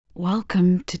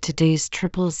Welcome to today's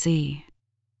XXIII.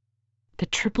 The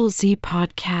XXIII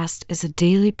podcast is a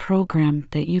daily program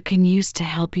that you can use to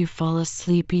help you fall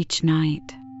asleep each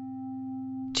night.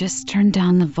 Just turn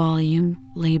down the volume,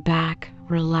 lay back,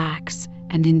 relax,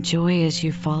 and enjoy as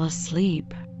you fall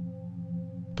asleep.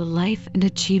 The Life and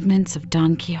Achievements of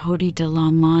Don Quixote de la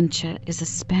Mancha is a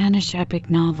Spanish epic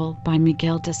novel by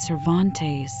Miguel de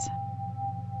Cervantes.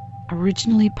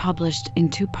 Originally published in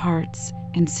two parts,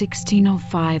 in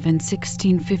 1605 and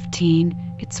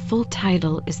 1615, its full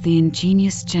title is The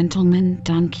Ingenious Gentleman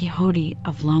Don Quixote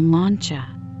of La Mancha.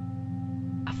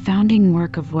 A founding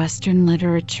work of Western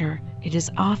literature, it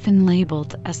is often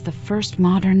labeled as the first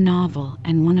modern novel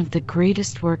and one of the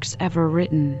greatest works ever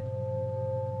written.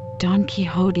 Don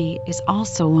Quixote is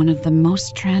also one of the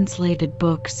most translated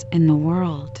books in the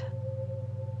world.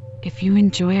 If you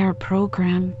enjoy our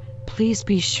program, please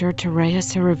be sure to write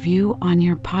us a review on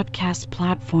your podcast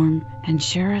platform and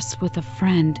share us with a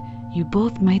friend. You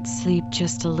both might sleep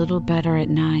just a little better at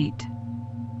night.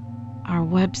 Our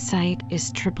website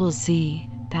is XXIII,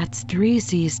 that's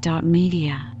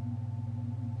 3z's.media.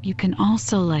 You can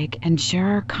also like and share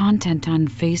our content on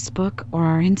Facebook or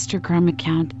our Instagram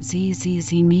account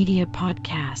ZZZ Media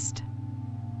Podcast.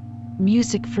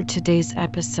 Music for today's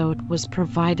episode was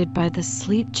provided by the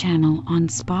Sleep channel on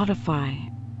Spotify.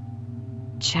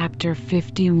 Chapter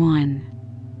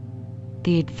 51.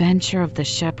 The Adventure of the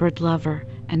Shepherd Lover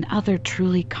and Other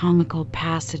Truly Comical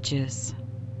Passages.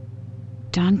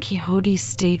 Don Quixote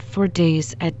stayed 4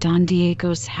 days at Don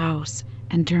Diego's house,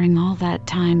 and during all that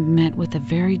time met with a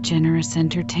very generous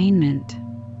entertainment.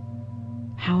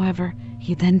 However,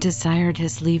 he then desired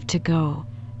his leave to go,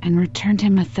 and returned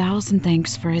him 1,000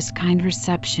 thanks for his kind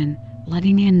reception,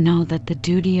 letting him know that the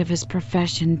duty of his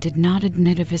profession did not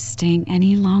admit of his staying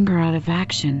any longer out of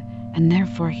action, and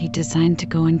therefore he designed to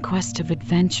go in quest of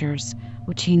adventures,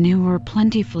 which he knew were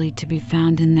plentifully to be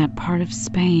found in that part of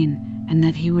Spain, and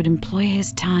that he would employ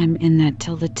his time in that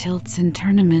till the tilts and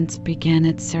tournaments began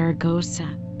at Saragossa,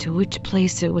 to which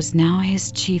place it was now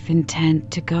his chief intent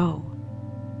to go.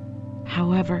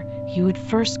 However, he would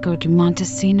first go to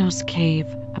Montesinos cave,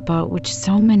 about which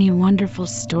so many wonderful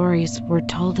stories were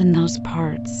told in those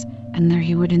parts, and there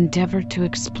he would endeavor to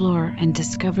explore and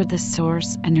discover the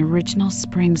source and original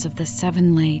springs of the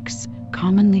 7 lakes,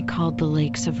 commonly called the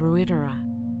Lakes of Ruydera.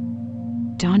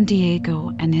 Don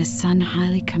Diego and his son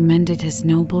highly commended his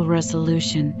noble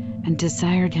resolution, and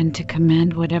desired him to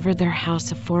command whatever their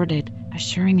house afforded,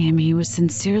 assuring him he was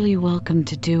sincerely welcome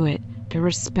to do it, the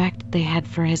respect they had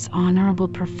for his honorable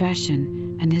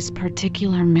profession and his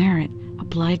particular merit,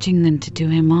 obliging them to do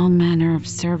him all manner of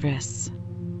service.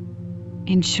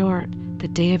 In short, the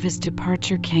day of his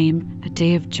departure came, a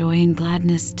day of joy and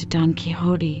gladness to Don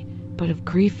Quixote, but of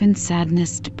grief and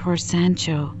sadness to poor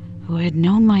Sancho, who had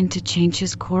no mind to change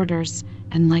his quarters,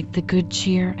 and liked the good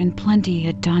cheer and plenty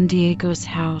at Don Diego's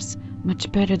house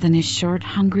much better than his short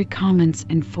hungry commons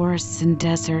in forests and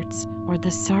deserts, or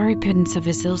the sorry pittance of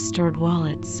his ill-stored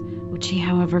wallets, which he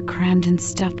however crammed and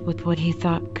stuffed with what he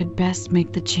thought could best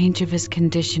make the change of his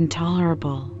condition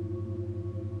tolerable.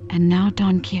 And now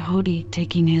Don Quixote,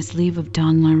 taking his leave of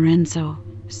Don Lorenzo,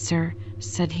 "Sir,"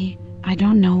 said he, "I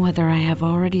don't know whether I have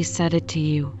already said it to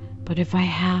you, but if I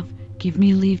have, give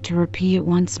me leave to repeat it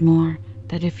once more,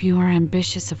 that if you are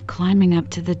ambitious of climbing up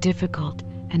to the difficult,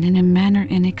 and in a manner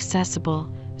inaccessible,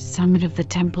 summit of the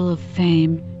Temple of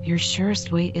Fame, your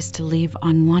surest way is to leave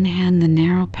on one hand the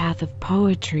narrow path of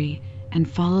poetry, and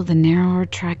follow the narrower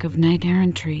track of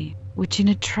knight-errantry, which in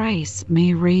a trice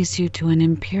may raise you to an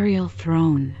imperial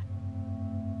throne."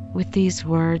 With these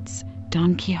words,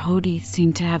 Don Quixote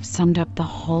seemed to have summed up the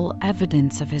whole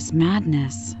evidence of his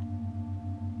madness.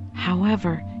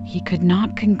 However, he could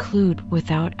not conclude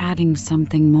without adding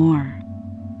something more.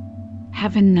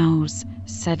 "Heaven knows,"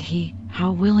 said he,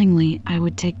 "how willingly I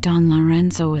would take Don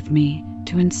Lorenzo with me,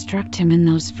 to instruct him in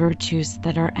those virtues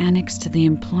that are annexed to the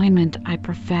employment I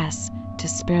profess, to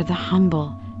spare the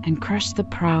humble, and crush the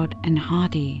proud and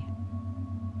haughty.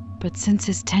 But since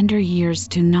his tender years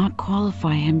do not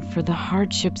qualify him for the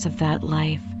hardships of that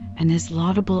life, and his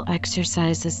laudable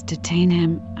exercises detain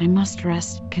him, I must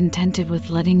rest contented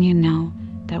with letting you know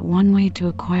that one way to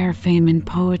acquire fame in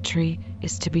poetry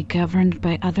is to be governed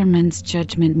by other men's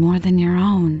judgment more than your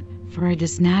own, for it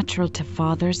is natural to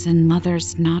fathers and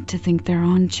mothers not to think their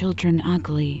own children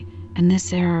ugly, and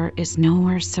this error is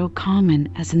nowhere so common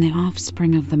as in the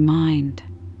offspring of the mind."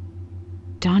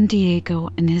 Don Diego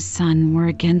and his son were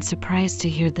again surprised to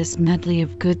hear this medley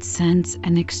of good sense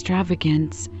and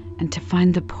extravagance, and to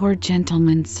find the poor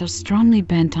gentleman so strongly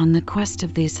bent on the quest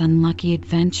of these unlucky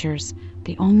adventures,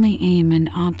 the only aim and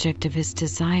object of his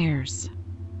desires.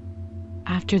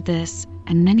 After this,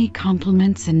 and many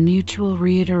compliments and mutual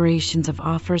reiterations of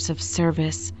offers of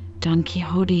service, Don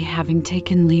Quixote, having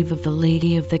taken leave of the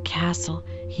lady of the castle,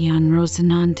 he on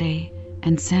Rocinante,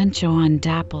 and Sancho on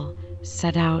Dapple,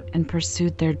 set out and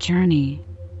pursued their journey.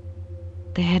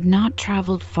 They had not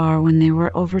traveled far when they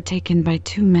were overtaken by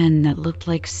two men that looked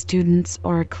like students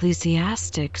or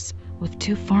ecclesiastics, with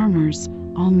two farmers,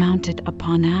 all mounted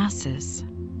upon asses.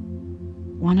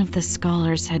 One of the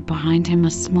scholars had behind him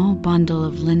a small bundle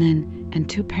of linen and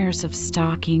two pairs of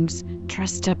stockings,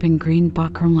 trussed up in green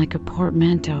buckram like a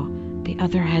portmanteau. The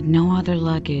other had no other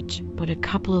luggage but a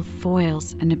couple of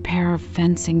foils and a pair of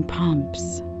fencing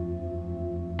pumps.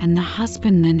 And the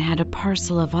husbandman had a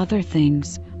parcel of other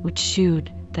things, which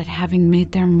shewed that, having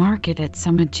made their market at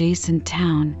some adjacent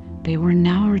town, they were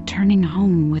now returning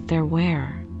home with their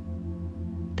ware.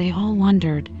 They all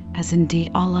wondered, as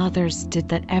indeed all others did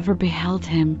that ever beheld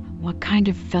him, what kind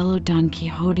of fellow Don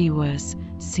Quixote was,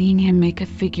 seeing him make a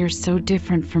figure so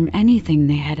different from anything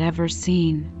they had ever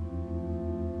seen.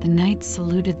 The knight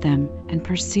saluted them, and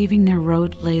perceiving their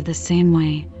road lay the same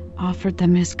way, offered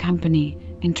them his company,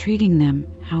 entreating them,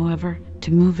 however,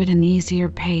 to move at an easier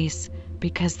pace,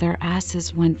 because their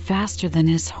asses went faster than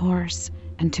his horse,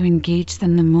 and to engage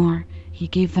them the more, he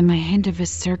gave them a hint of his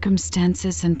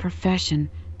circumstances and profession,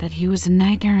 that he was a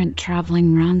knight-errant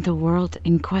travelling round the world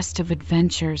in quest of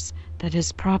adventures, that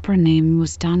his proper name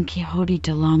was Don Quixote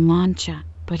de la Mancha,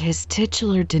 but his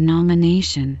titular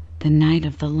denomination, the Knight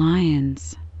of the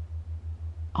Lions.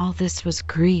 All this was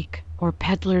Greek, or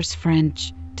peddler's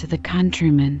French, to the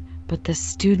countryman, but the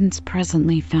students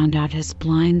presently found out his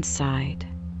blind side.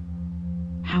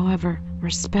 However,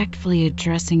 respectfully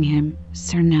addressing him,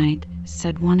 "Sir Knight,"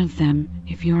 said one of them,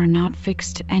 "if you are not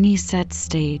fixed to any set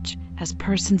stage, as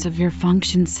persons of your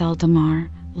function seldom are,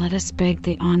 let us beg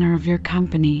the honour of your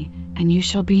company, and you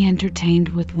shall be entertained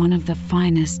with one of the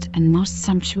finest and most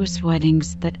sumptuous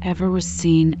weddings that ever was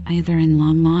seen either in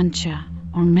La Mancha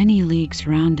or many leagues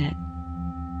round it."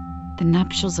 "The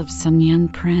nuptials of some young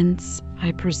prince,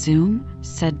 I presume?"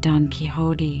 said Don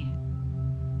Quixote.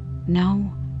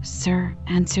 "No, sir,"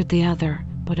 answered the other,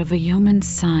 "but of a yeoman's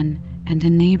son and a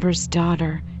neighbour's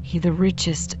daughter, he the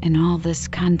richest in all this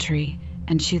country,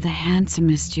 and she the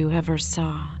handsomest you ever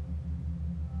saw.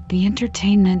 The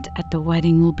entertainment at the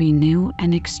wedding will be new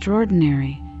and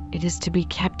extraordinary. It is to be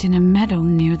kept in a meadow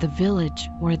near the village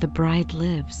where the bride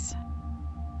lives.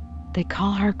 They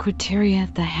call her Quixote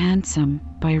the handsome,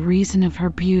 by reason of her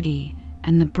beauty,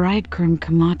 and the bridegroom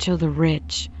Camacho the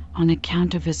rich, on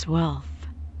account of his wealth.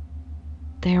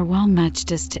 They are well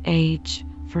matched as to age,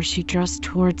 for she draws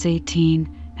towards 18,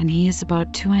 and he is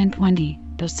about 22,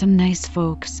 though some nice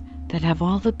folks, that have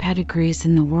all the pedigrees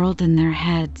in the world in their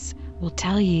heads, will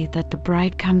tell ye that the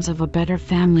bride comes of a better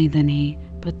family than he,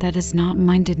 but that is not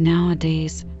minded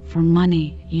nowadays, for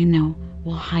money, you know,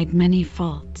 will hide many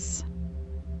faults.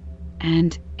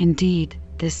 And, indeed,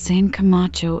 this same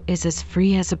Camacho is as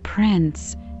free as a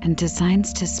prince, and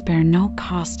designs to spare no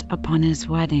cost upon his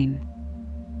wedding.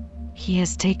 He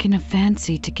has taken a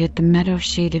fancy to get the meadow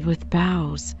shaded with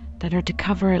boughs, that are to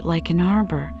cover it like an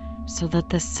arbour, so that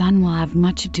the sun will have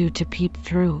much ado to peep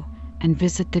through, and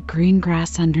visit the green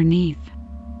grass underneath.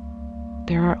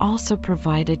 There are also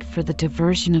provided for the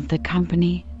diversion of the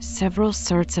company several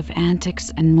sorts of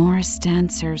antics and morris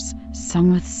dancers,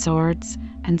 some with swords,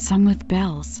 and some with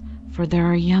bells, for there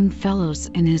are young fellows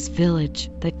in his village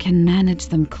that can manage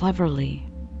them cleverly.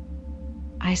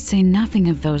 I say nothing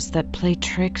of those that play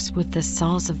tricks with the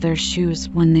soles of their shoes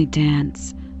when they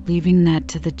dance, leaving that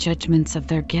to the judgments of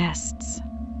their guests.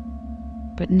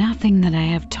 But nothing that I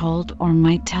have told or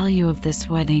might tell you of this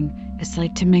wedding is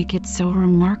like to make it so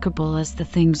remarkable as the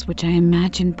things which I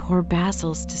imagine poor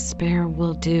Basil's despair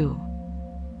will do.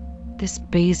 This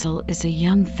Basil is a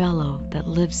young fellow that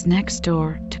lives next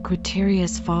door to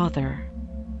Quixote's father.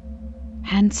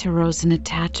 Hence arose an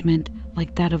attachment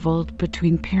like that of old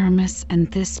between Pyramus and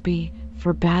Thisbe,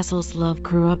 for Basil's love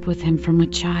grew up with him from a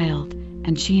child,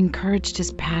 and she encouraged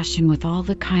his passion with all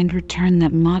the kind return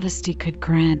that modesty could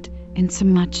grant,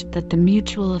 insomuch that the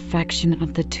mutual affection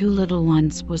of the two little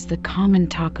ones was the common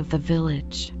talk of the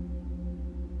village.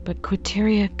 But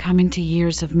Quixote coming to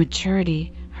years of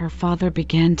maturity, her father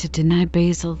began to deny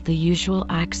Basil the usual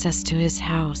access to his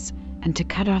house, and to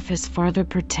cut off his farther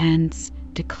pretence,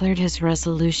 declared his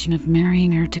resolution of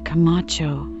marrying her to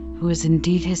Camacho, who is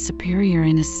indeed his superior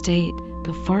in estate,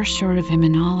 though far short of him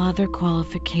in all other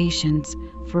qualifications,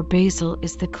 for Basil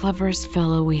is the cleverest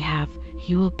fellow we have.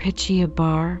 He will pitch ye a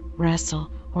bar,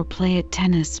 wrestle, or play at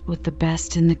tennis with the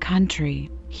best in the country.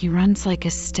 He runs like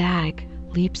a stag,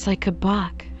 leaps like a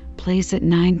buck, plays at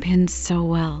ninepins so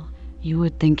well, you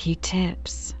would think he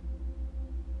tips.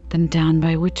 Then down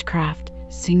by witchcraft,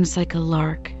 sings like a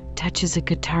lark, touches a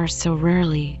guitar so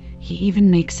rarely, he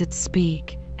even makes it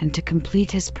speak, and to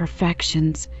complete his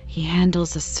perfections, he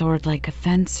handles a sword like a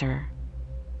fencer.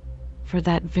 For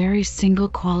that very single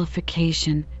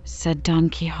qualification, said Don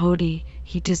Quixote,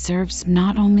 he deserves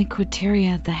not only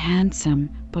Quiteria the handsome,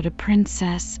 but a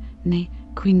princess, nay,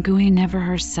 Queen Guinevere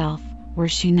herself, were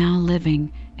she now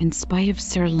living, in spite of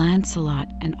Sir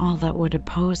Lancelot and all that would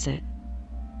oppose it.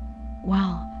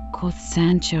 Well, quoth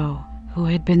Sancho, who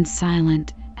had been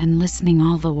silent and listening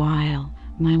all the while,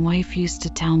 my wife used to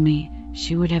tell me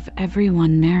she would have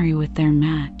everyone marry with their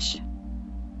match.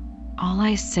 All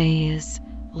I say is,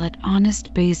 let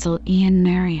honest Basil Ian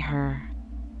marry her.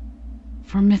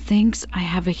 For methinks I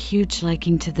have a huge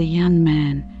liking to the young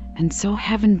man, and so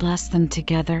heaven bless them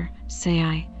together, say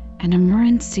I, and a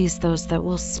murrain sees those that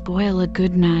will spoil a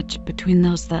good match between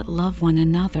those that love one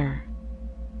another.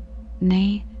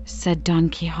 Nay, said Don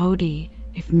Quixote,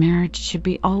 if marriage should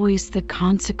be always the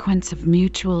consequence of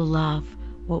mutual love,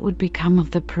 what would become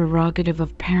of the prerogative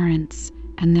of parents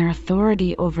and their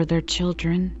authority over their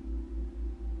children?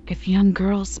 If young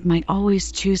girls might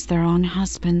always choose their own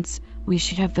husbands, we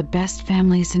should have the best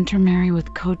families intermarry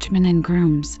with coachmen and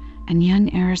grooms, and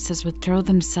young heiresses would throw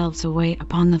themselves away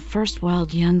upon the first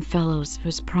wild young fellows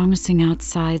whose promising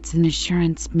outsides and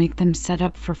assurance make them set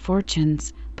up for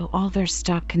fortunes, but all their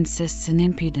stock consists in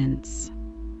impudence.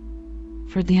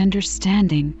 For the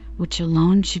understanding, which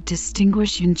alone should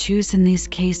distinguish and choose in these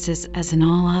cases as in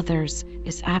all others,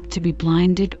 is apt to be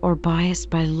blinded or biased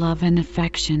by love and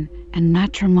affection, and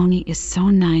matrimony is so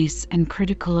nice and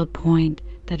critical a point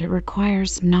that it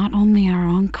requires not only our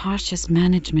own cautious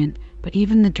management, but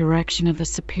even the direction of a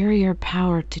superior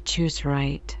power to choose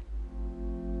right.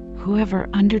 Whoever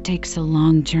undertakes a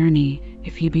long journey,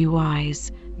 if he be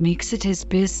wise, makes it his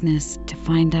business to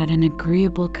find out an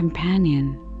agreeable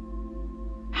companion.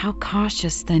 How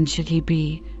cautious then should he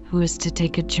be who is to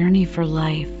take a journey for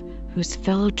life, whose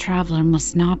fellow traveller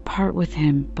must not part with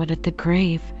him but at the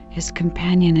grave, his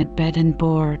companion at bed and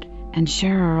board, and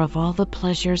sharer of all the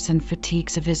pleasures and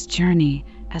fatigues of his journey,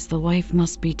 as the wife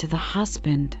must be to the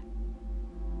husband.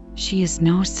 She is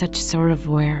no such sort of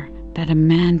ware that a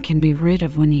man can be rid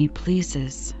of when he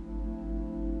pleases.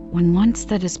 When once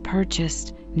that is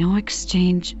purchased, no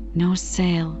exchange, no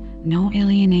sale, no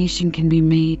alienation can be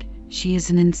made. She is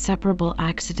an inseparable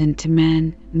accident to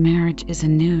man. Marriage is a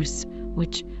noose,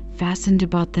 which, fastened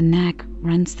about the neck,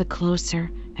 runs the closer,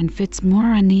 and fits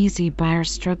more uneasy by our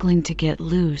struggling to get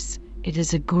loose. It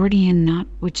is a Gordian knot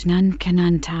which none can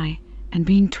untie, and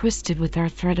being twisted with our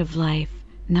thread of life,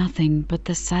 nothing but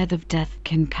the scythe of death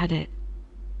can cut it.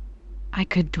 I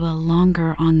could dwell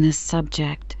longer on this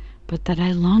subject, but that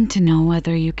I long to know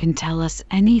whether you can tell us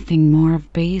anything more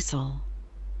of Basil.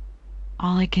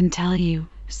 All I can tell you,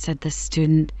 said the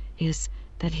student, is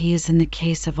that he is in the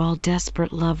case of all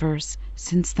desperate lovers.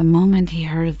 Since the moment he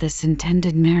heard of this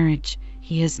intended marriage,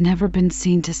 he has never been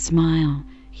seen to smile.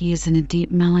 He is in a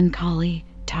deep melancholy,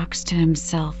 talks to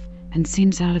himself, and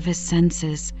seems out of his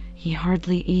senses. He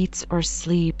hardly eats or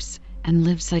sleeps, and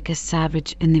lives like a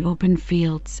savage in the open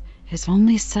fields, his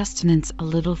only sustenance a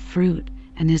little fruit,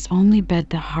 and his only bed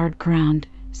the hard ground.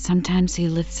 Sometimes he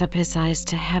lifts up his eyes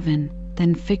to heaven,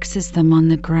 then fixes them on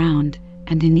the ground,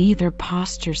 and in either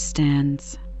posture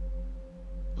stands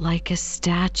like a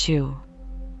statue.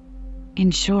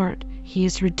 In short, he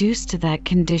is reduced to that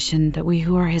condition that we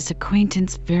who are his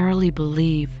acquaintance verily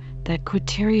believe that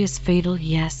Quiteria's fatal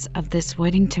yes of this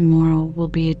wedding tomorrow will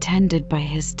be attended by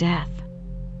his death.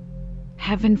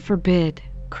 Heaven forbid,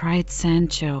 cried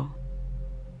Sancho.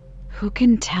 Who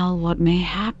can tell what may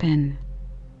happen?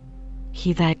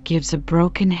 He that gives a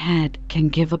broken head can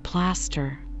give a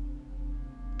plaster.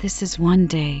 This is one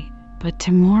day, but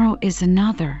tomorrow is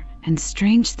another, and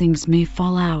strange things may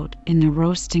fall out in the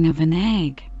roasting of an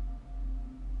egg.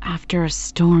 After a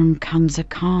storm comes a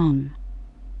calm.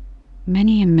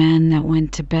 Many a man that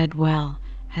went to bed well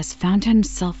has found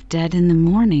himself dead in the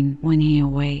morning when he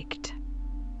awaked.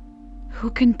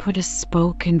 Who can put a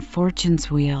spoke in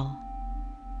fortune's wheel?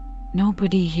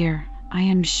 Nobody here, I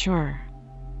am sure.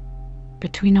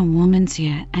 Between a woman's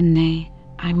yea and nay,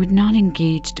 I would not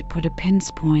engage to put a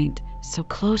pin's point, so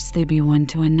close they be one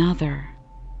to another.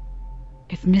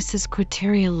 If Mrs.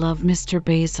 Quiteria love Mr.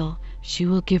 Basil, she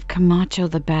will give Camacho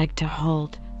the bag to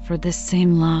hold. For this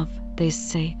same love, they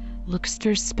say, looks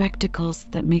through spectacles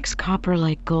that makes copper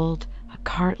like gold, a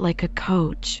cart like a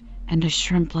coach, and a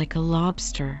shrimp like a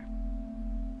lobster.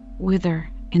 Whither,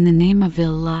 in the name of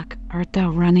ill luck, art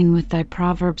thou running with thy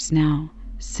proverbs now,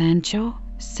 Sancho?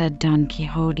 Said Don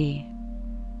Quixote.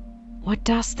 What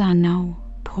dost thou know,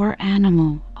 poor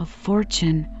animal, of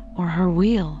fortune, or her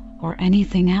wheel, or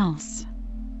anything else?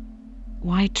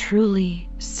 Why truly,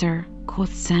 sir,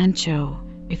 quoth Sancho,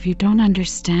 if you don't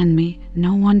understand me,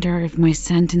 no wonder if my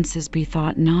sentences be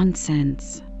thought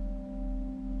nonsense.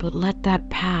 But let that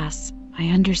pass, I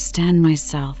understand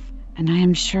myself, and I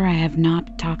am sure I have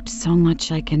not talked so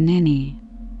much like a ninny.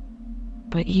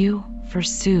 But you,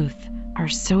 forsooth, are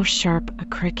so sharp a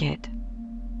cricket.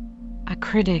 A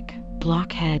critic,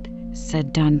 blockhead,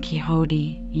 said Don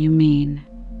Quixote, you mean.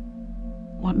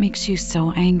 What makes you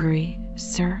so angry,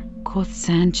 sir? Quoth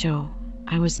Sancho.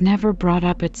 I was never brought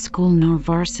up at school nor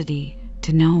varsity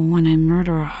to know when I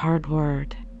murder a hard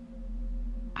word.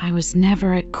 I was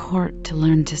never at court to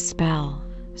learn to spell,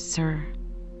 sir.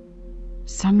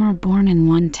 Some are born in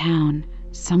one town,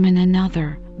 some in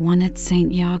another, one at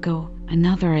St. Iago,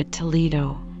 another at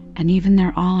Toledo, and even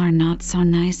there all are not so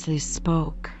nicely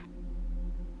spoke.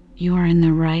 You are in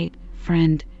the right,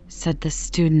 friend, said the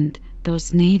student.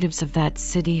 Those natives of that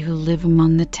city who live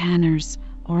among the tanners,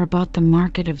 or about the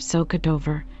market of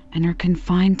Zocodover, and are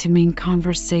confined to mean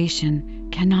conversation,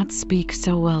 cannot speak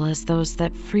so well as those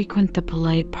that frequent the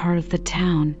polite part of the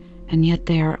town, and yet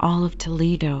they are all of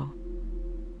Toledo.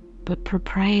 But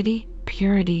propriety,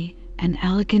 purity, and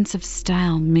elegance of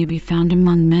style may be found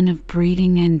among men of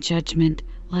breeding and judgment,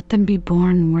 let them be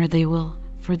born where they will,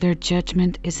 for their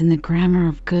judgment is in the grammar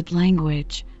of good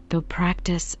language, though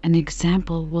practice and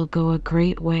example will go a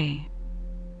great way.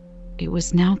 It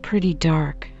was now pretty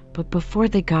dark, but before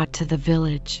they got to the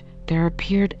village, there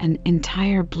appeared an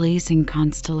entire blazing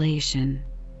constellation.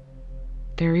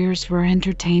 Their ears were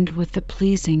entertained with the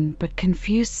pleasing but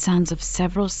confused sounds of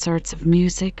several sorts of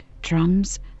music,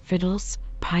 drums, fiddles,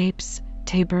 pipes,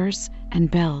 tabors, and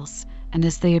bells, and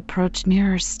as they approached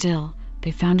nearer still,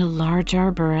 they found a large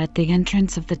arbor at the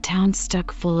entrance of the town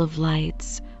stuck full of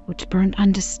lights, which burnt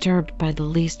undisturbed by the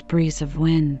least breeze of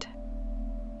wind.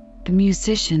 The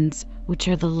musicians, which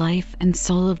are the life and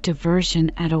soul of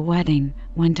diversion at a wedding,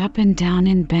 went up and down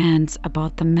in bands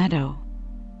about the meadow.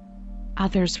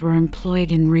 Others were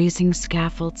employed in raising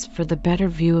scaffolds for the better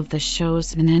view of the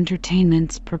shows and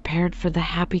entertainments prepared for the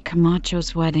happy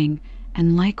Camacho's wedding,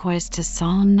 and likewise to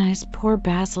solemnize poor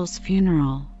Basil's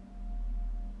funeral.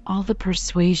 All the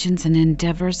persuasions and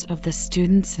endeavors of the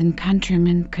students and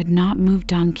countrymen could not move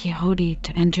Don Quixote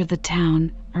to enter the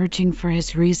town, urging for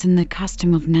his reason the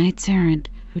custom of knights-errant,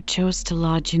 who chose to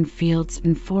lodge in fields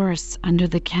and forests under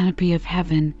the canopy of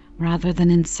heaven, rather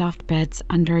than in soft beds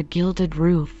under a gilded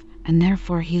roof, and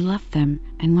therefore he left them,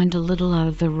 and went a little out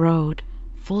of the road,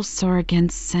 full sore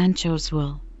against Sancho's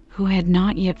will, who had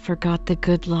not yet forgot the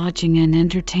good lodging and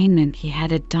entertainment he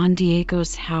had at Don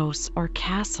Diego's house or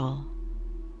castle.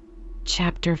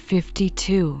 Chapter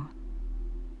 52.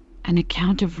 An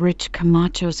account of rich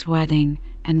Camacho's wedding,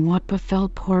 and what befell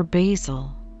poor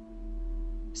Basil.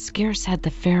 Scarce had the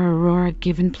fair Aurora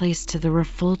given place to the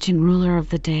refulgent ruler of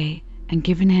the day, and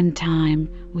given him time,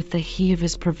 with the heat of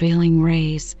his prevailing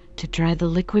rays, to dry the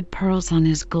liquid pearls on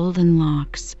his golden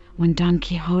locks, when Don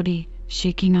Quixote,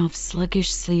 shaking off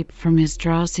sluggish sleep from his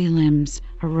drowsy limbs,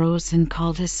 arose and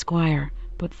called his squire,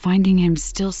 but finding him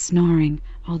still snoring,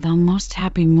 "O thou most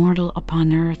happy mortal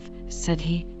upon earth," said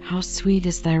he, "how sweet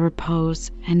is thy repose,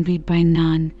 envied by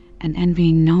none, and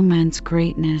envying no man's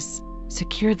greatness.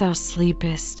 Secure thou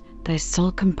sleepest, thy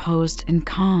soul composed and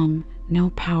calm, no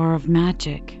power of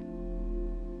magic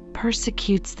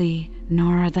persecutes thee,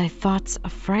 nor are thy thoughts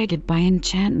affrighted by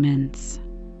enchantments.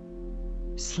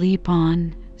 Sleep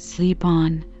on,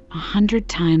 100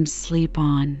 times sleep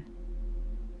on.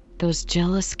 Those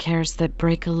jealous cares that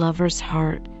break a lover's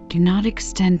heart do not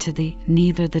extend to thee,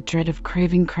 neither the dread of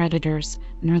craving creditors,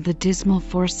 nor the dismal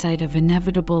foresight of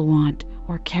inevitable want,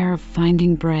 or care of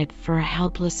finding bread for a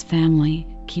helpless family,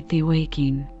 keep thee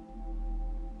waking.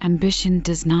 Ambition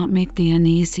does not make thee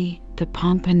uneasy, the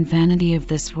pomp and vanity of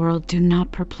this world do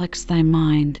not perplex thy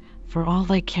mind, for all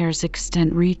thy cares'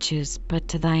 extent reaches but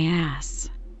to thy ass.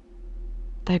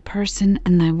 Thy person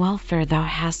and thy welfare thou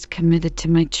hast committed to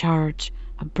my charge,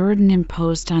 a burden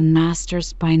imposed on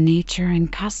masters by nature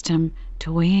and custom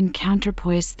to weigh and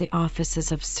counterpoise the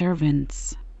offices of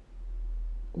servants.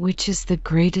 Which is the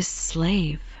greatest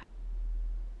slave?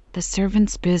 The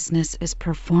servant's business is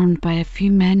performed by a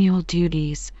few manual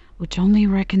duties, which only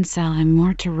reconcile him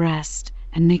more to rest,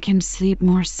 and make him sleep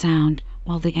more sound,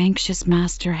 while the anxious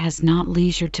master has not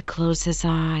leisure to close his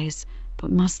eyes,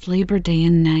 but must labor day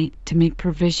and night to make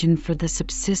provision for the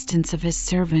subsistence of his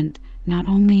servant, not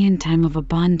only in time of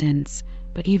abundance,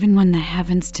 but even when the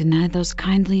heavens deny those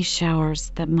kindly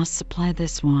showers that must supply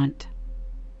this want.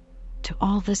 To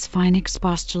all this fine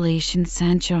expostulation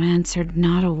Sancho answered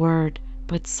not a word,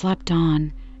 but slept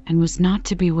on, and was not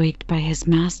to be waked by his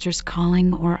master's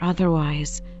calling or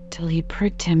otherwise, till he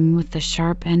pricked him with the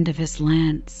sharp end of his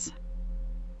lance.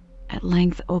 At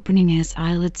length, opening his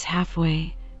eyelids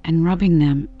halfway, and rubbing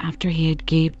them after he had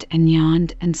gaped and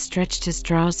yawned and stretched his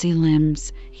drowsy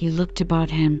limbs, he looked about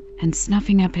him, and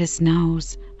snuffing up his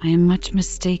nose, "I am much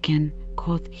mistaken,"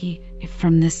 quoth he, "if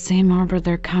from this same arbour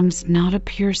there comes not a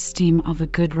pure steam of a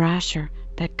good rasher,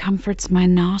 that comforts my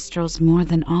nostrils more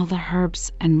than all the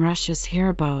herbs and rushes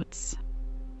hereabouts.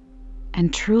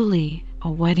 And truly,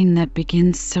 a wedding that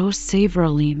begins so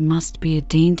savourily must be a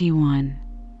dainty one."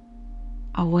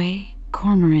 "Away,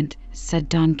 cormorant," said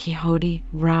Don Quixote,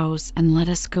 "rouse, and let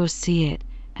us go see it,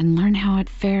 and learn how it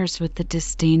fares with the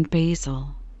disdained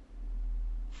Basil."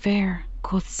 "Fair,"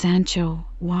 quoth Sancho,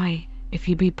 "why, if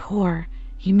you be poor,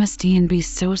 you must e'en be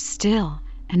so still,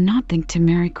 and not think to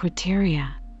marry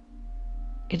Quiteria.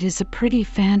 It is a pretty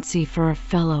fancy for a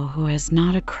fellow who has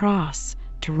not a cross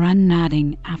to run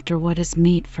madding after what is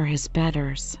meet for his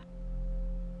betters.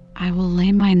 I will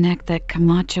lay my neck that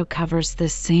Camacho covers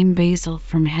this same Basil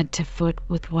from head to foot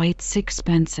with white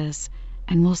sixpences,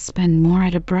 and will spend more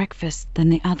at a breakfast than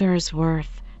the other is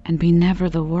worth, and be never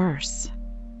the worse.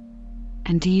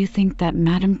 And do you think that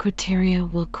Madame Quiteria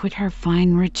will quit her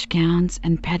fine rich gowns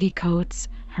and petticoats,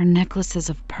 her necklaces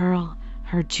of pearl,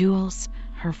 her jewels,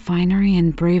 her finery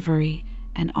and bravery,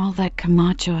 and all that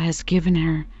Camacho has given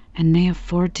her, and may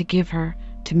afford to give her,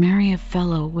 to marry a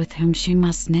fellow with whom she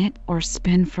must knit or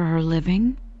spin for her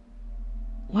living?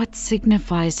 What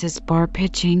signifies his bar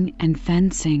pitching and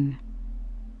fencing?"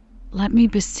 "Let me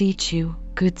beseech you,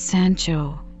 good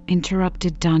Sancho,"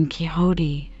 interrupted Don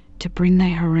Quixote, "to bring thy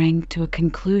harangue to a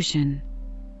conclusion.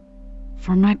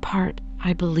 For my part,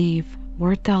 I believe,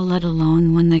 wert thou let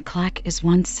alone when thy clack is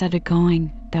once set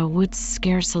a-going, thou wouldst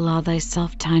scarce allow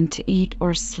thyself time to eat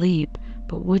or sleep,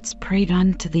 but wouldst prate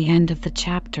on to the end of the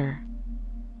chapter."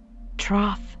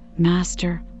 "Troth,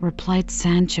 master," replied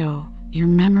Sancho, "your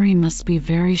memory must be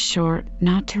very short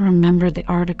not to remember the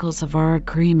articles of our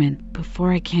agreement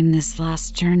before I came this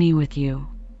last journey with you.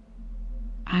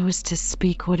 I was to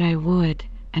speak what I would,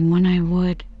 and when I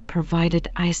would, provided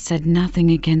I said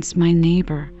nothing against my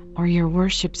neighbour or your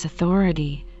worship's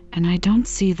authority, and I don't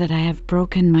see that I have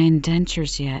broken my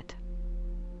indentures yet."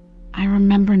 "I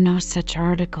remember no such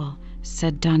article,"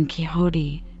 said Don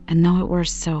Quixote, "and though it were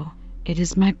so, it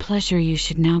is my pleasure you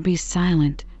should now be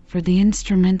silent, for the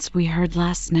instruments we heard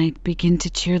last night begin to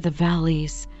cheer the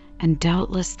valleys, and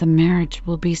doubtless the marriage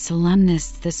will be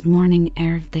solemnist this morning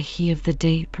ere the heat of the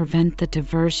day prevent the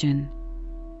diversion."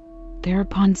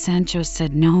 Thereupon Sancho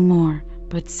said no more,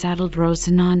 but saddled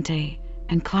Rocinante,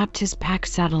 and clapped his pack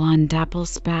saddle on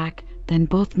Dapple's back, then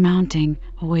both mounting,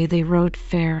 away they rode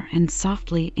fair and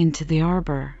softly into the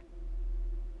arbour.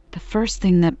 The first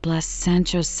thing that blessed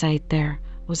Sancho's sight there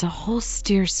was a whole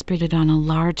steer spitted on a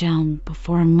large elm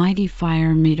before a mighty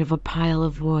fire made of a pile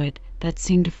of wood that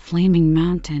seemed a flaming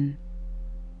mountain.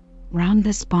 Round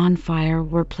this bonfire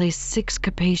were placed 6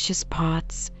 capacious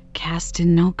pots, cast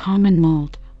in no common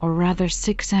mould, or rather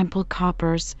 6 ample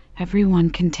coppers, every one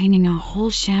containing a whole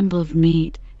shamble of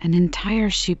meat, and entire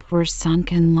sheep were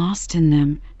sunk and lost in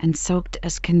them, and soaked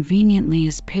as conveniently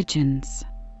as pigeons.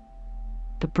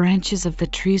 The branches of the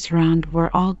trees round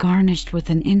were all garnished with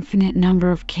an infinite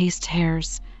number of cased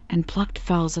hares, and plucked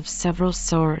fowls of several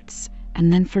sorts,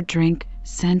 and then for drink,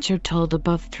 Sancho told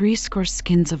above 60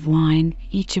 skins of wine,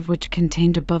 each of which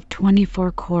contained above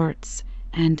 24 quarts,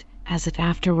 and, as it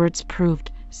afterwards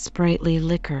proved, sprightly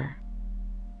liquor.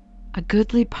 A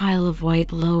goodly pile of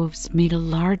white loaves made a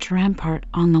large rampart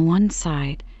on the one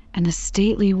side, and a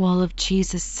stately wall of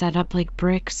cheeses set up like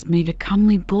bricks made a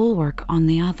comely bulwark on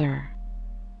the other.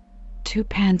 2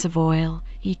 pans of oil,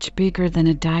 each bigger than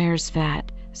a dyer's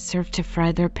vat, served to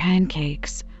fry their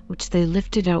pancakes, which they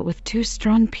lifted out with 2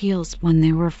 strong peels when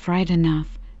they were fried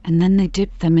enough, and then they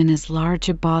dipped them in as large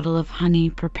a bottle of honey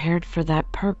prepared for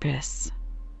that purpose.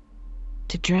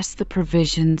 To dress the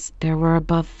provisions there were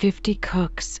above 50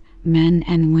 cooks, men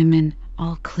and women,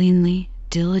 all cleanly,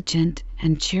 diligent,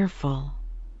 and cheerful.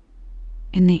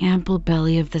 In the ample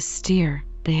belly of the steer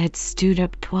they had stewed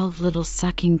up 12 little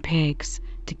sucking pigs,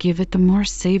 to give it the more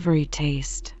savoury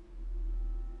taste.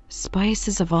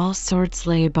 Spices of all sorts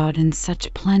lay about in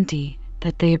such plenty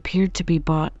that they appeared to be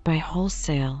bought by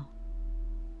wholesale.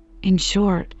 In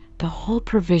short, the whole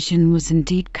provision was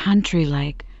indeed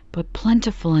country-like, but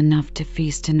plentiful enough to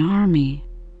feast an army.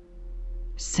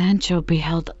 Sancho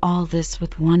beheld all this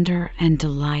with wonder and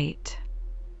delight.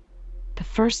 The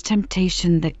first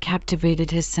temptation that captivated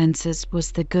his senses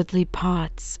was the goodly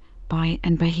pots, By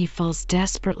and by he falls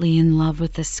desperately in love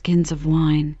with the skins of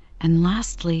wine, and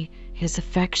lastly his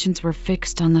affections were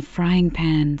fixed on the frying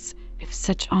pans, if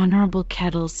such honourable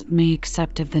kettles may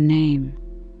accept of the name.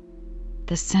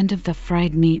 The scent of the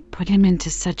fried meat put him into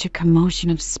such a commotion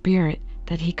of spirit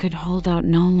that he could hold out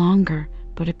no longer,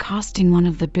 but accosting one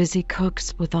of the busy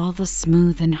cooks with all the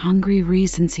smooth and hungry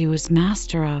reasons he was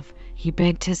master of, he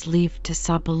begged his leave to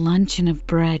sup a luncheon of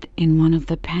bread in one of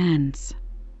the pans.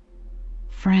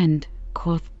 "Friend,"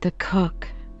 quoth the cook,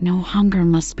 "no hunger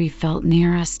must be felt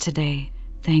near us today,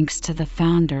 thanks to the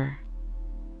founder.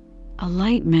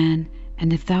 Alight, man,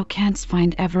 and if thou canst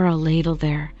find ever a ladle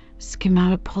there, skim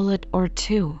out a pullet or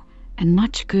two, and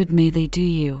much good may they do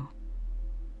you."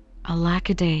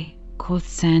 "Alackaday," quoth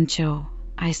Sancho,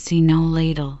 "I see no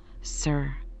ladle,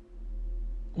 sir."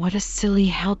 "What a silly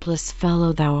helpless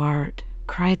fellow thou art,"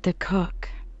 cried the cook.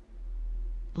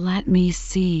 "Let me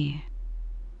see."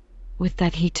 With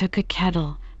that he took a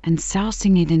kettle, and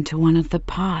sousing it into one of the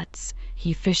pots,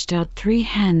 he fished out 3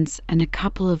 hens and a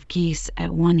couple of geese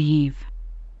at one heave.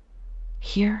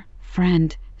 "Here,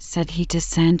 friend," said he to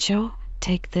Sancho,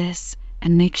 "take this,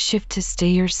 and make shift to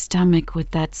stay your stomach with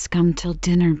that scum till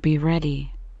dinner be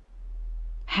ready."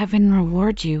 "Heaven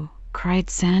reward you,"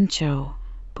 cried Sancho,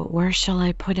 "but where shall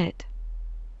I put it?"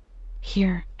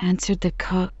 "Here," answered the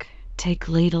cook, "take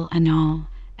ladle and all,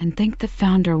 and thank the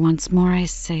founder once more, I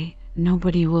say,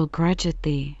 nobody will grudge it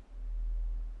thee."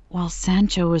 While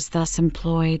Sancho was thus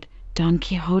employed, Don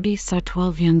Quixote saw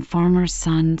 12 young farmers'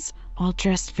 sons, all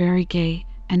dressed very gay,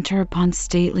 enter upon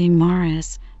stately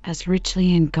morris, as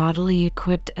richly and gaudily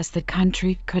equipped as the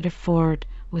country could afford,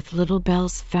 with little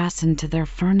bells fastened to their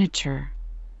furniture.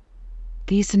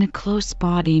 These in a close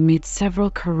body made several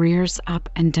careers up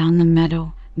and down the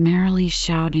meadow, merrily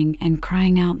shouting and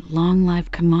crying out, "Long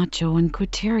live Camacho and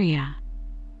Quiteria!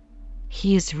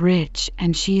 He is rich,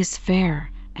 and she is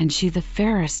fair, and she the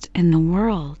fairest in the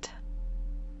world."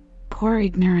 "Poor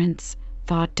ignorance,"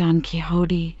 thought Don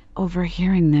Quixote,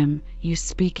 overhearing them, "you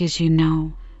speak as you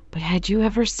know, but had you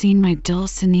ever seen my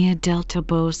Dulcinea del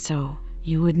Toboso,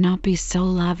 you would not be so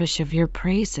lavish of your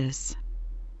praises."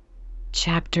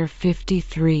 Chapter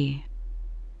 53.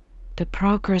 The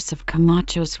Progress of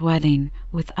Camacho's Wedding,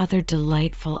 with other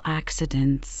delightful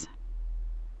accidents.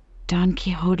 Don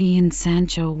Quixote and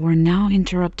Sancho were now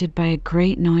interrupted by a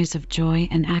great noise of joy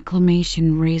and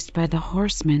acclamation raised by the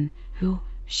horsemen, who,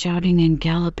 shouting and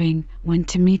galloping, went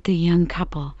to meet the young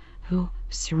couple, who,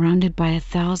 surrounded by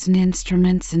 1,000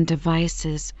 instruments and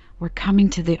devices, were coming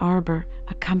to the arbour,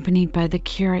 accompanied by the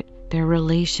curate, their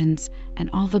relations, and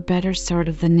all the better sort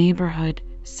of the neighbourhood,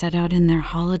 set out in their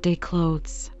holiday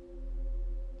clothes.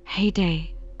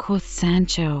 "Heyday," quoth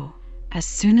Sancho, as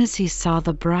soon as he saw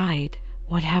the bride,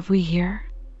 "what have we here?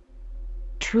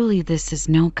 Truly this is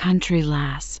no country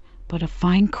lass, but a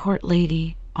fine court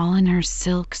lady, all in her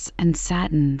silks and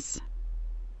satins.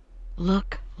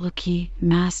 Look ye,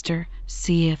 master,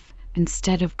 see if,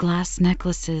 instead of glass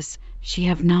necklaces, she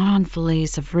have not on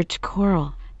fillets of rich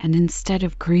coral, and instead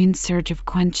of green serge of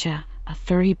Quencha, a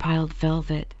 30-piled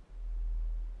velvet.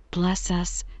 Bless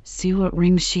us, see what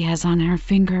rings she has on her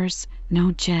fingers,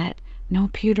 no jet, no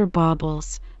pewter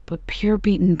baubles, but pure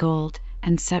beaten gold,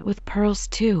 and set with pearls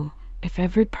too, if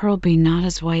every pearl be not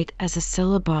as white as a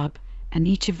syllabub, and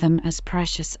each of them as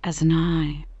precious as an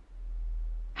eye.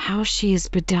 How she is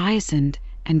bedizened,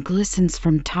 and glistens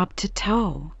from top to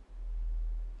toe!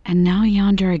 And now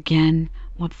yonder again,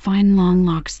 what fine long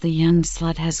locks the young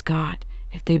slut has got,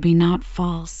 if they be not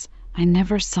false, I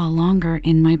never saw longer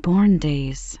in my born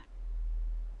days.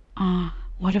 Ah,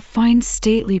 what a fine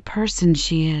stately person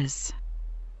she is!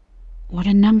 What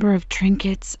a number of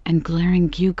trinkets and glaring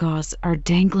gewgaws are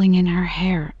dangling in her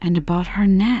hair and about her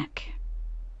neck!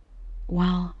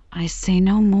 Well, I say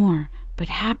no more, but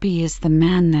happy is the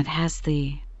man that has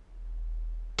thee."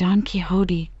 Don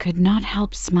Quixote could not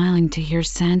help smiling to hear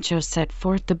Sancho set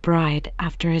forth the bride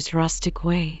after his rustic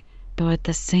way, though at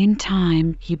the same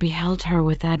time he beheld her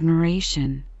with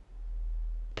admiration.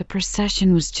 The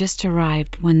procession was just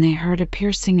arrived when they heard a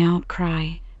piercing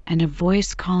outcry, and a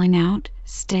voice calling out,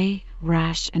 "Stay,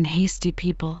 rash and hasty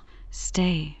people,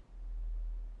 stay!"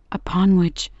 Upon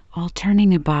which, all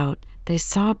turning about, they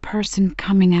saw a person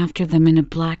coming after them in a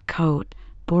black coat,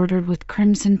 bordered with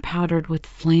crimson powdered with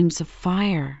flames of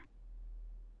fire.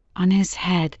 On his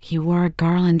head he wore a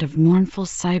garland of mournful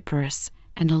cypress,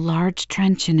 and a large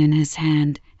truncheon in his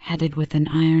hand, headed with an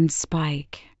iron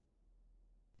spike.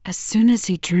 As soon as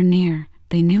he drew near,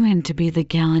 they knew him to be the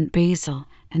gallant Basil,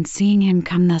 and seeing him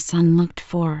come thus unlooked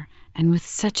for, and with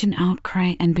such an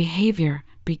outcry and behaviour,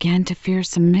 began to fear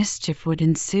some mischief would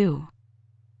ensue.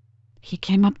 He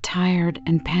came up tired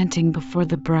and panting before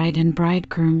the bride and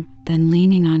bridegroom, then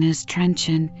leaning on his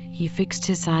truncheon, he fixed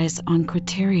his eyes on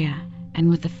Quixote, and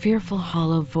with a fearful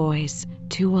hollow voice,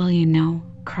 "Too well you know,"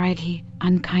 cried he,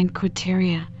 "unkind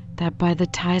Quixote, that by the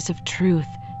ties of truth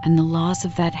and the laws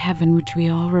of that heaven which we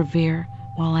all revere,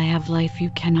 while I have life you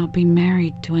cannot be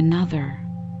married to another.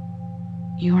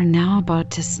 You are now about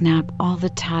to snap all the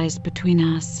ties between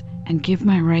us, and give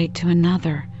my right to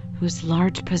another, whose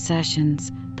large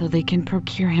possessions, though they can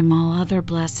procure him all other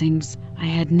blessings I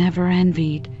had never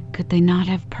envied, could they not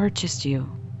have purchased you.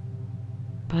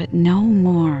 But no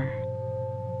more.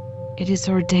 It is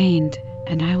ordained,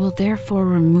 and I will therefore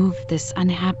remove this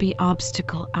unhappy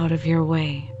obstacle out of your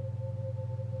way.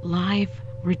 Live,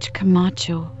 rich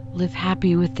Camacho, live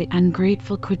happy with the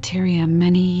ungrateful Quixote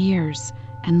many years,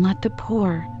 and let the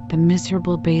poor, the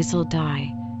miserable Basil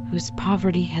die, whose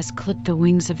poverty has clipped the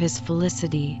wings of his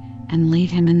felicity and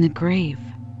laid him in the grave."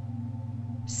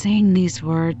 Saying these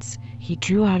words, he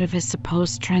drew out of his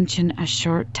supposed truncheon a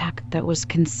short tuck that was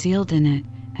concealed in it,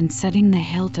 and setting the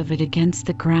hilt of it against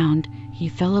the ground, he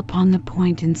fell upon the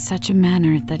point in such a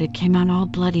manner that it came out all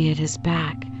bloody at his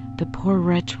back, the poor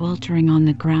wretch weltering on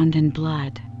the ground in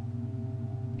blood.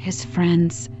 His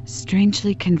friends,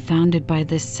 strangely confounded by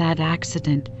this sad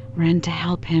accident, ran to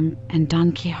help him, and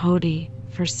Don Quixote,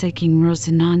 forsaking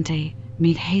Rocinante,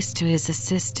 made haste to his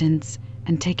assistance,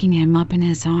 and taking him up in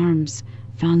his arms,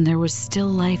 found there was still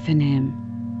life in him.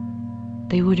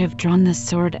 They would have drawn the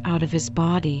sword out of his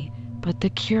body, but the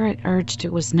curate urged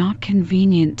it was not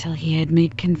convenient till he had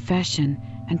made confession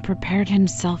and prepared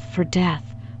himself for death,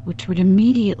 which would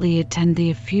immediately attend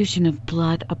the effusion of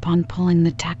blood upon pulling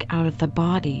the tuck out of the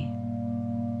body.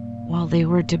 While they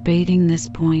were debating this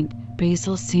point,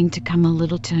 Basil seemed to come a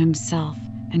little to himself,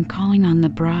 and calling on the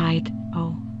bride,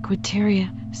 "Oh, Quixote,"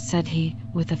 said he,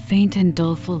 with a faint and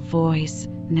doleful voice,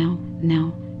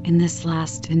 now, in this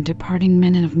last and departing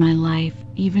minute of my life,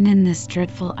 even in this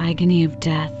dreadful agony of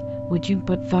death, would you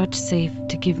but vouchsafe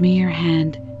to give me your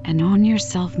hand, and own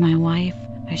yourself my wife?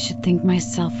 I should think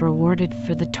myself rewarded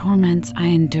for the torments I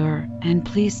endure, and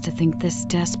pleased to think this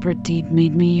desperate deed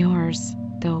made me yours,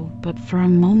 though but for a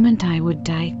moment I would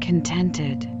die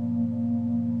contented."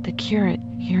 The curate,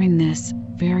 hearing this,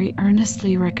 very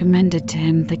earnestly recommended to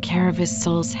him the care of his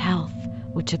soul's health,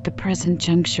 which at the present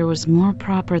juncture was more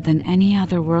proper than any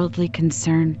other worldly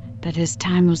concern, that his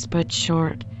time was but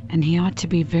short, and he ought to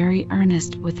be very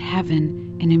earnest with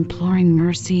heaven in imploring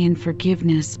mercy and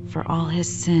forgiveness for all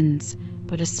his sins,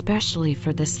 but especially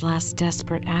for this last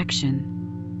desperate action.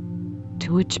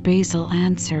 To which Basil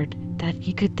answered that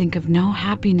he could think of no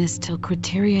happiness till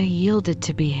Quixote yielded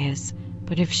to be his,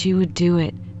 but if she would do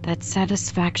it, that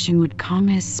satisfaction would calm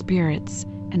his spirits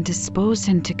and dispose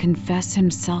him to confess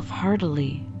himself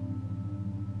heartily.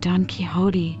 Don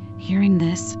Quixote, hearing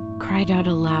this, cried out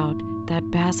aloud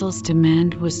that Basil's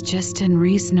demand was just and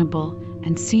reasonable,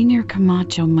 and Señor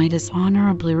Camacho might as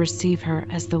honorably receive her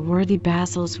as the worthy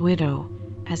Basil's widow,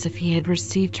 as if he had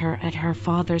received her at her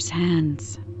father's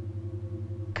hands.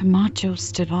 Camacho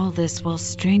stood all this while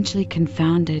strangely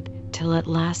confounded, till at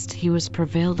last he was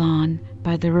prevailed on,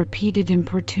 by the repeated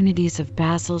importunities of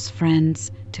Basil's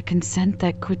friends, to consent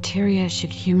that Quixote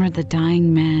should humor the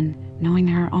dying man, knowing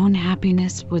her own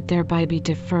happiness would thereby be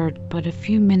deferred but a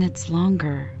few minutes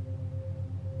longer.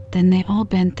 Then they all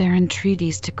bent their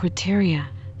entreaties to Quixote,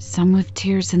 some with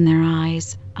tears in their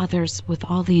eyes, others with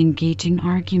all the engaging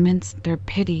arguments their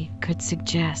pity could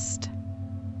suggest.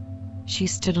 She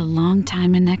stood a long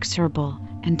time inexorable,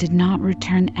 and did not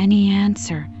return any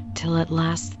answer, till at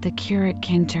last the curate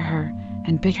came to her,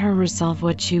 and bid her resolve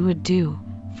what she would do,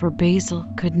 for Basil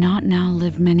could not now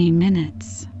live many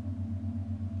minutes.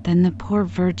 Then the poor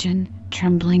virgin,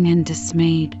 trembling and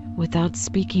dismayed, without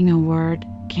speaking a word,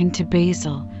 came to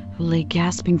Basil, who lay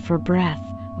gasping for breath,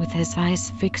 with his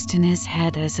eyes fixed in his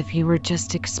head as if he were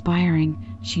just expiring.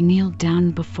 She kneeled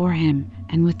down before him,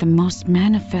 and with the most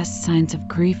manifest signs of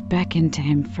grief beckoned to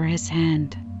him for his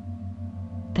hand.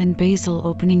 Then Basil,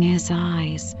 opening his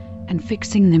eyes, and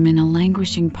fixing them in a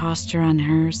languishing posture on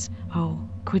hers, "Oh,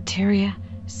 Quixote,"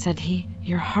 said he,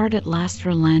 "your heart at last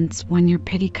relents when your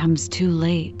pity comes too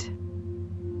late.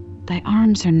 Thy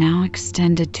arms are now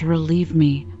extended to relieve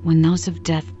me, when those of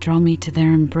death draw me to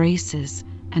their embraces,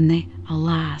 and they,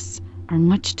 alas, are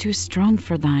much too strong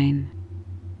for thine.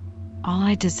 All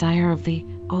I desire of thee,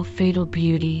 O fatal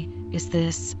beauty, is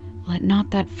this: let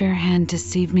not that fair hand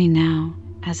deceive me now,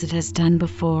 as it has done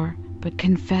before, but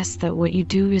confess that what you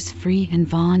do is free and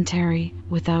voluntary,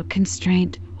 without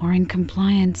constraint or in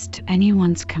compliance to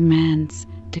anyone's commands.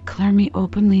 Declare me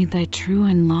openly thy true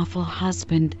and lawful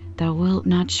husband. Thou wilt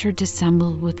not sure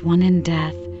dissemble with one in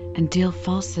death, and deal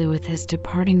falsely with his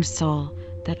departing soul,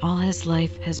 that all his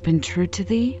life has been true to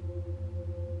thee?"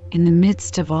 In the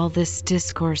midst of all this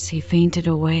discourse he fainted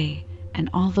away, and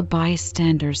all the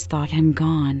bystanders thought him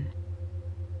gone.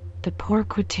 The poor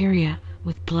Quiteria,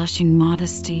 with blushing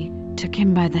modesty, took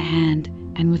him by the hand,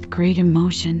 and with great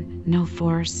emotion, "No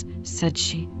force," said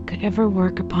she, "could ever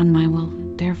work upon my will,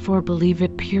 therefore believe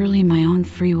it purely my own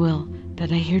free will,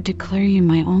 that I here declare you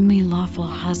my only lawful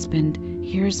husband.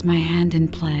 Here is my hand in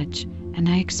pledge, and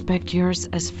I expect yours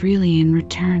as freely in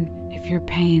return, if your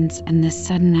pains and this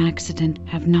sudden accident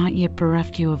have not yet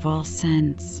bereft you of all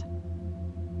sense."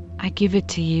 "I give it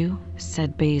to you,"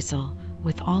 said Basil,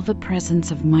 "with all the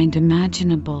presence of mind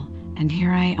imaginable, and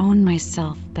here I own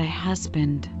myself thy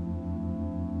husband."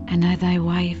 "And I thy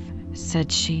wife,"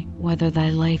 said she, "whether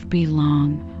thy life be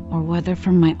long, or whether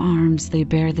from my arms they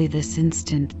bear thee this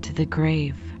instant to the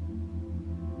grave."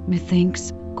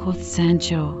 "Methinks," quoth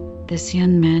Sancho, "this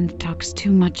young man talks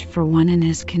too much for one in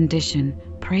his condition.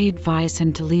 Pray advise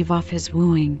him to leave off his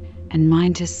wooing, and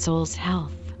mind his soul's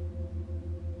health.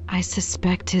 I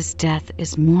suspect his death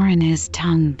is more in his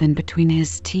tongue than between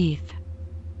his teeth."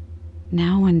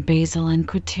 Now when Basil and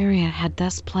Quiteria had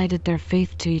thus plighted their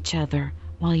faith to each other,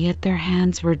 while yet their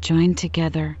hands were joined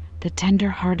together, the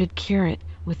tender-hearted curate,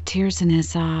 with tears in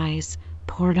his eyes,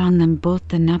 poured on them both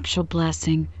the nuptial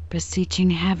blessing, beseeching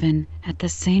heaven, at the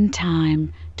same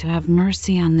time, to have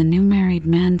mercy on the new-married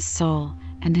man's soul,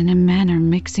 and in a manner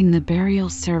mixing the burial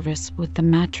service with the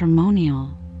matrimonial.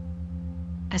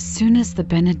 As soon as the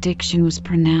benediction was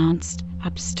pronounced,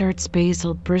 up starts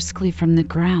Basil briskly from the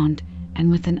ground, and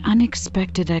with an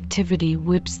unexpected activity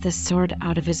whips the sword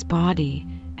out of his body,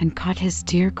 and caught his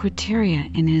dear Quiteria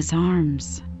in his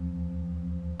arms.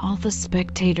 All the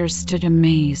spectators stood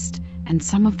amazed, and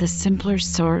some of the simpler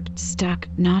sort stuck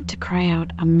not to cry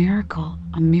out, "A miracle,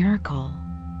 a miracle!"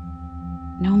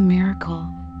 "No miracle,"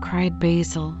 cried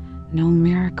Basil, "no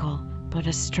miracle, but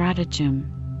a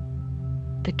stratagem."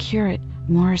 The curate,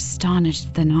 more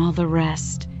astonished than all the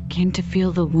rest, came to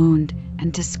feel the wound,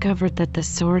 and discovered that the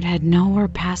sword had nowhere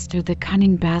passed through the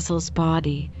cunning Basil's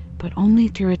body, but only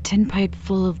through a tin pipe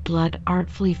full of blood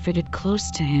artfully fitted close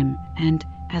to him, and,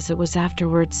 as it was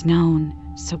afterwards known,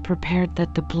 so prepared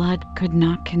that the blood could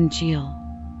not congeal.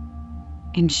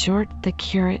 In short, the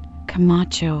curate,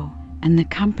 Camacho, and the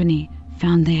company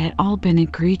found they had all been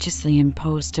egregiously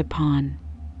imposed upon.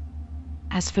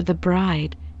 As for the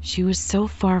bride, she was so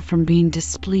far from being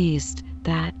displeased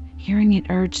that, hearing it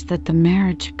urged that the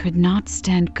marriage could not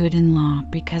stand good in law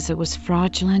because it was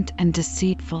fraudulent and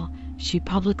deceitful, she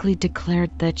publicly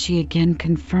declared that she again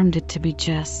confirmed it to be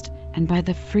just, and by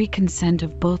the free consent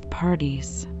of both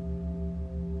parties.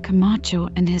 Camacho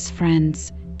and his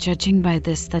friends, judging by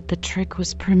this that the trick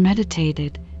was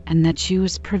premeditated, and that she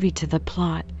was privy to the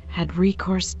plot, had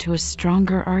recourse to a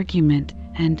stronger argument,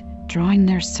 and, drawing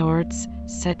their swords,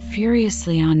 set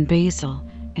furiously on Basil,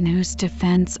 in whose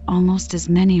defense almost as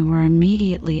many were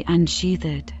immediately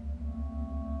unsheathed.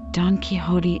 Don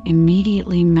Quixote,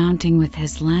 immediately mounting with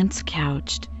his lance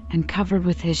couched, and covered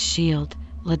with his shield,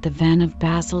 led the van of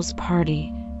Basil's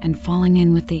party, and falling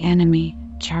in with the enemy,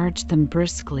 charged them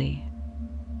briskly.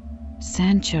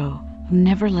 Sancho, who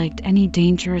never liked any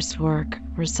dangerous work,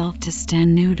 resolved to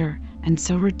stand neuter, and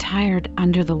so retired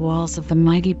under the walls of the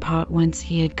mighty pot whence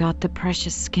he had got the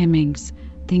precious skimmings,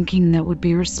 thinking that would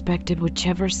be respected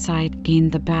whichever side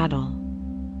gained the battle.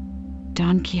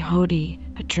 Don Quixote,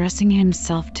 addressing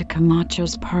himself to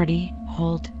Camacho's party,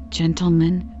 "Hold,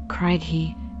 gentlemen," cried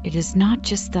he, "it is not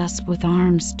just thus with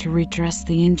arms to redress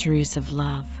the injuries of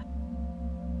love.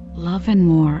 Love and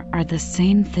war are the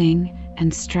same thing,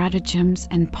 and stratagems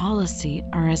and policy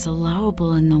are as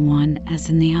allowable in the one as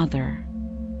in the other.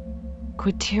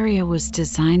 Quiteria was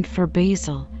designed for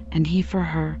Basil, and he for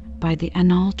her, by the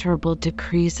unalterable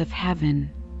decrees of heaven.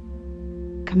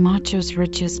 Camacho's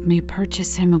riches may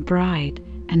purchase him a bride,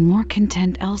 and more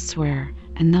content elsewhere,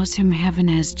 and those whom heaven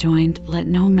has joined let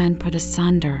no man put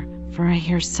asunder, for I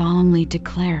here solemnly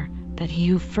declare that he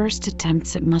who first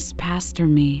attempts it must pass through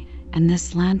me, and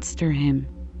this lance through him."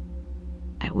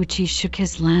 At which he shook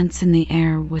his lance in the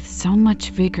air with so much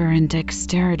vigor and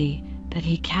dexterity that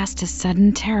he cast a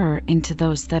sudden terror into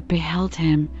those that beheld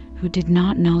him, who did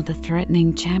not know the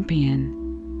threatening champion.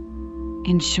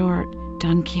 In short,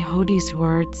 Don Quixote's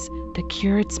words, the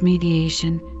curate's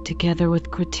mediation, together with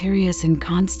Quiteria's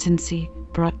inconstancy,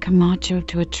 brought Camacho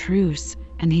to a truce,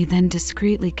 and he then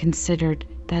discreetly considered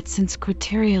that since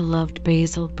Quiteria loved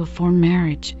Basil before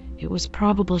marriage, it was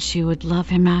probable she would love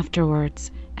him afterwards,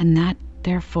 and that,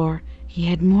 therefore, he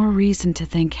had more reason to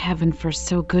thank heaven for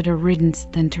so good a riddance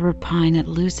than to repine at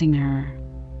losing her.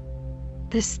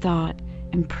 This thought,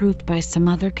 improved by some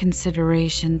other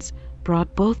considerations,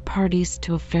 brought both parties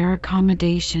to a fair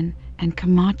accommodation, and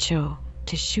Camacho,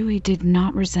 to shew he did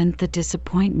not resent the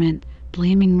disappointment,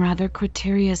 blaming rather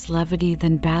Quixote's levity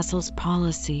than Basil's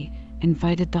policy,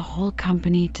 invited the whole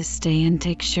company to stay and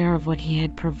take share of what he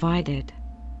had provided.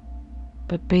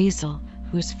 But Basil,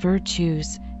 whose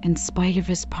virtues, in spite of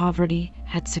his poverty,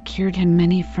 had secured him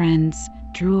many friends,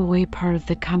 drew away part of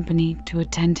the company to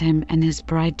attend him and his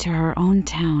bride to her own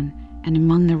town, and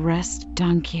among the rest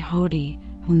Don Quixote,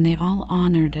 whom they all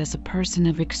honored as a person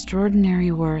of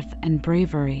extraordinary worth and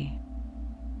bravery.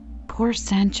 Poor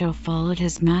Sancho followed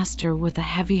his master with a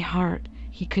heavy heart.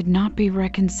 He could not be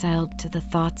reconciled to the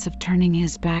thoughts of turning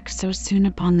his back so soon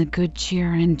upon the good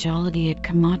cheer and jollity at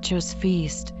Camacho's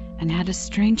feast, and had a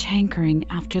strange hankering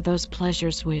after those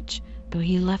pleasures which, though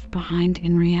he left behind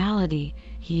in reality,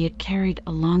 he had carried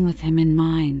along with him in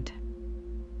mind.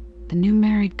 The new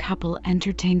married couple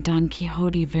entertained Don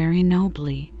Quixote very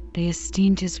nobly. They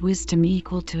esteemed his wisdom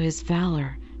equal to his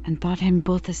valor, and thought him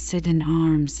both a Cid in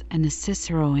arms and a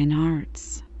Cicero in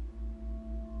arts.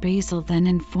 Basil then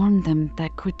informed them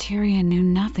that Quixote knew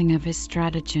nothing of his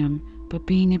stratagem, but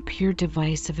being a pure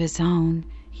device of his own,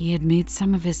 he had made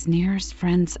some of his nearest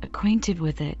friends acquainted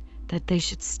with it, that they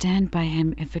should stand by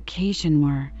him if occasion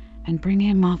were, and bring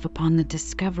him off upon the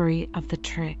discovery of the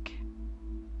trick.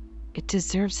 "It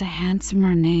deserves a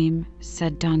handsomer name,"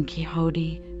 said Don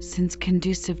Quixote, "since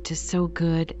conducive to so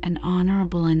good and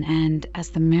honorable an end as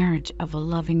the marriage of a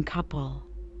loving couple.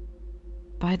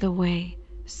 By the way,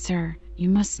 sir, you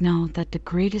must know that the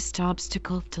greatest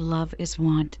obstacle to love is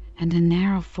want, and a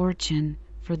narrow fortune,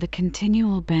 for the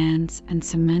continual bands and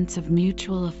cements of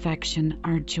mutual affection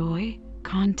are joy,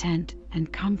 content,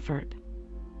 and comfort.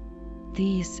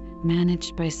 These,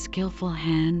 managed by skillful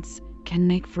hands, can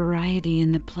make variety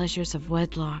in the pleasures of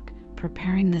wedlock,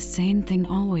 preparing the same thing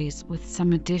always with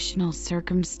some additional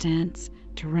circumstance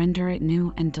to render it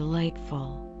new and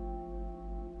delightful.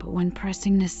 But when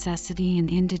pressing necessity and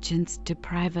indigence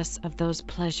deprive us of those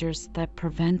pleasures that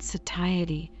prevent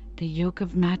satiety, the yoke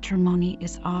of matrimony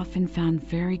is often found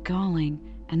very galling,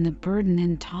 and the burden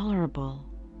intolerable."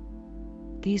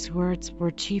 These words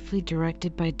were chiefly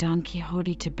directed by Don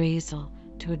Quixote to Basil,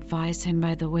 to advise him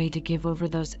by the way to give over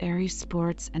those airy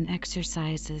sports and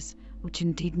exercises, which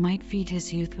indeed might feed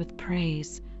his youth with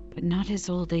praise, but not his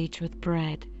old age with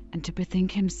bread, and to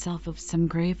bethink himself of some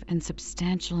grave and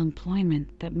substantial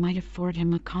employment that might afford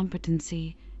him a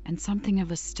competency and something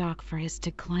of a stock for his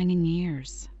declining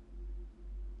years.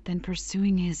 Then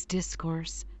pursuing his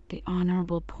discourse, "The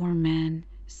honourable poor man,"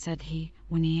 said he,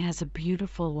 "when he has a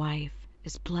beautiful wife,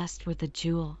 is blessed with a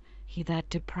jewel. He that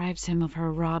deprives him of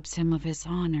her robs him of his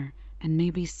honour, and may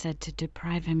be said to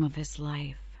deprive him of his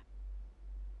life.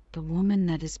 The woman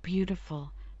that is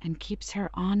beautiful, and keeps her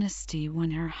honesty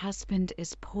when her husband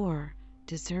is poor,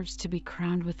 deserves to be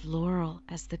crowned with laurel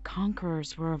as the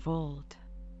conquerors were of old.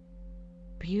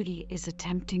 Beauty is a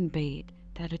tempting bait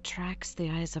that attracts the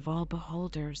eyes of all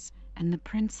beholders, and the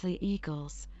princely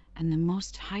eagles and the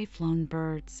most high-flown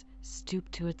birds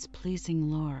stoop to its pleasing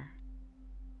lure.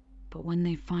 But when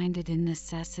they find it in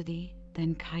necessity,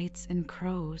 then kites and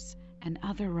crows and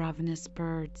other ravenous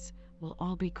birds will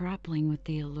all be grappling with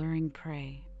the alluring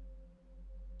prey.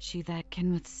 She that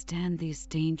can withstand these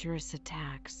dangerous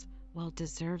attacks well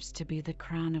deserves to be the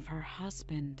crown of her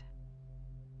husband.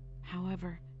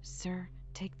 However, sir,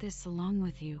 take this along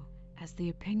with you, as the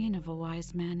opinion of a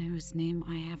wise man whose name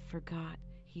I have forgot.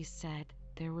 He said,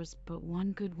 there was but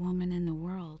one good woman in the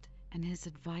world, and his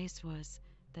advice was,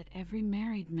 that every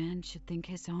married man should think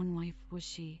his own wife was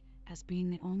she, as being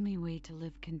the only way to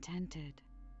live contented.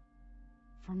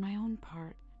 For my own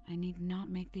part, I need not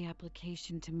make the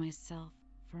application to myself,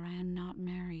 for I am not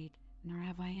married, nor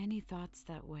have I any thoughts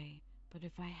that way, but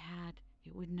if I had,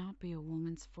 it would not be a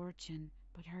woman's fortune,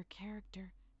 but her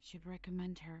character should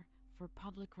recommend her, for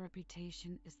public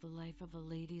reputation is the life of a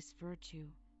lady's virtue,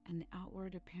 and the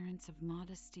outward appearance of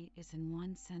modesty is in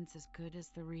one sense as good as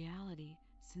the reality,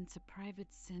 since a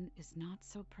private sin is not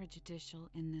so prejudicial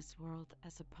in this world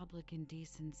as a public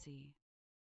indecency.